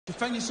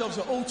Defend yourselves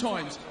at all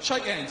times.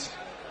 Shake hands.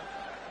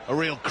 A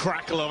real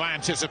crackle of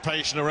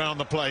anticipation around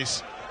the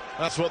place.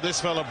 That's what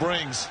this fella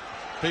brings.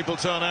 People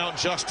turn out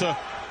just to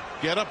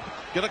get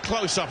a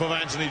close-up of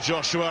Anthony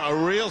Joshua. A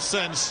real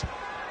sense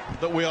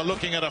that we are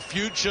looking at a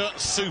future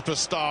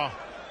superstar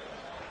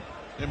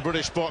in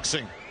British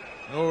boxing.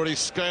 Already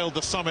scaled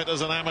the summit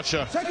as an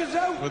amateur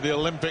with the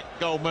Olympic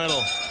gold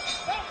medal.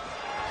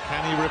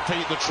 Can he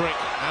repeat the trick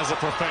as a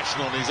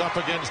professional? And he's up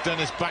against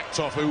Dennis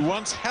Baktov, who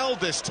once held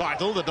this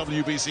title, the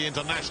WBC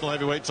International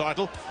Heavyweight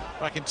title,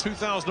 back in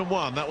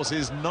 2001. That was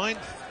his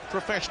 9th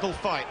professional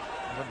fight.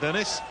 For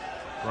Dennis,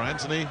 for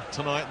Anthony,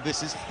 tonight,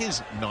 this is his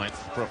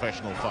 9th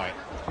professional fight.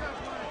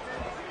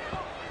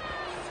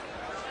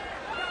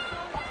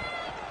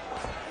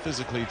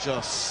 Physically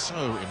just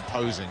so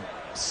imposing.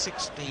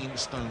 16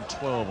 stone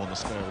 12 on the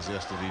scales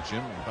yesterday,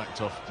 Jim.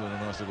 Baktov doing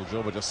a nice little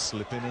job of just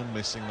slipping and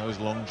missing those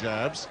long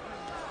jabs.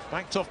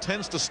 Baktov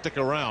tends to stick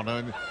around.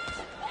 I mean,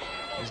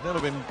 he's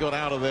never been got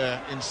out of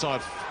there inside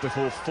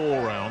before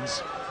 4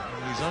 rounds.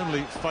 He's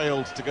only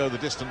failed to go the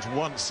distance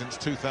once since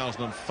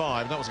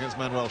 2005. That was against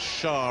Manuel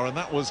Shah, and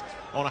that was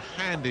on a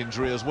hand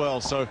injury as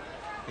well. So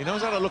he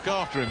knows how to look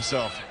after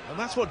himself, and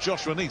that's what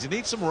Joshua needs. He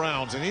needs some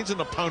rounds. He needs an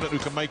opponent who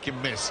can make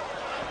him miss.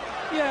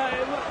 Yeah,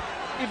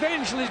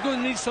 eventually he's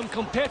going to need some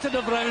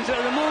competitive rounds.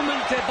 At the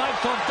moment,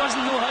 Baktov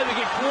doesn't know how to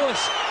get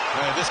close.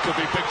 Yeah, this could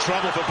be big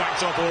trouble for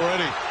Baktov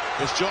already,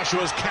 as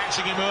Joshua's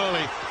catching him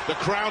early. The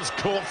crowd's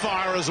caught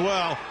fire as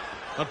well,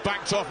 and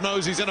Baktov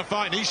knows he's in a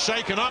fight. He's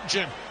shaken up,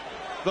 Jim.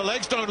 The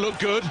legs don't look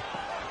good.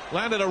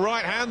 Landed a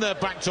right hand there,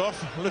 Baktov.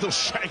 A little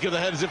shake of the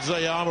head as if to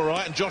say, I'm all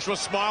right, and Joshua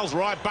smiles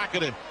right back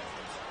at him.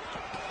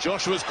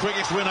 Joshua's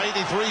quickest win,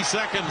 83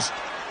 seconds.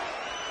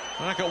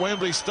 Back at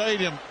Wembley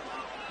Stadium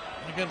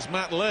against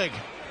Matt Legg.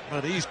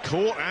 But he's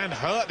caught and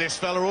hurt this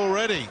fella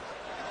already.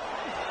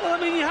 Well, I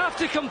mean, you have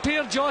to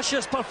compare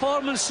Joshua's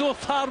performance so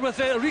far with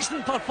the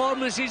recent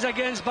performances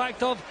against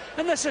Baktov,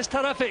 and this is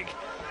terrific.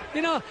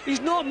 You know, he's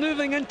not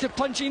moving into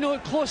punching, you know,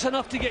 close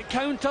enough to get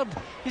countered.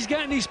 He's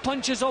getting these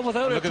punches all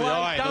without look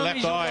reply. At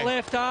the eye, the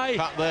left eye.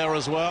 Cut there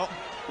as well.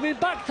 I mean,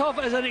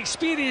 Baktov is an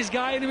experienced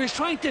guy, and he was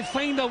trying to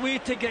find a way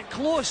to get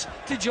close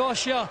to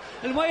Joshua.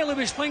 And while he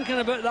was thinking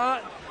about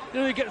that, you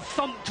know, he get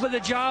thumped with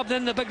the jab,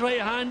 then the big right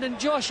hand, and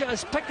Joshua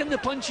is picking the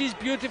punches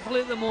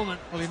beautifully at the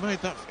moment. Well, he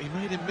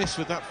made him miss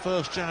with that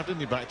first jab,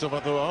 didn't he, Baktov? I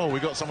thought, oh, we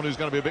got someone who's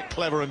going to be a bit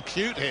clever and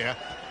cute here.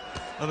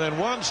 And then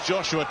once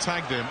Joshua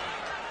tagged him,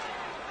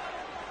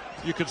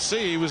 you could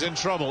see he was in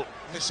trouble.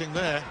 Missing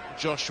there,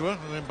 Joshua,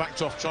 and then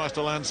Baktov tries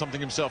to land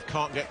something himself,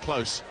 can't get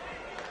close.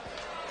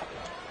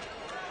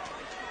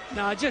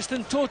 Nah, just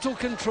in total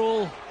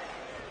control.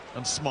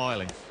 And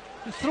smiling.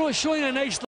 The throw showing a nice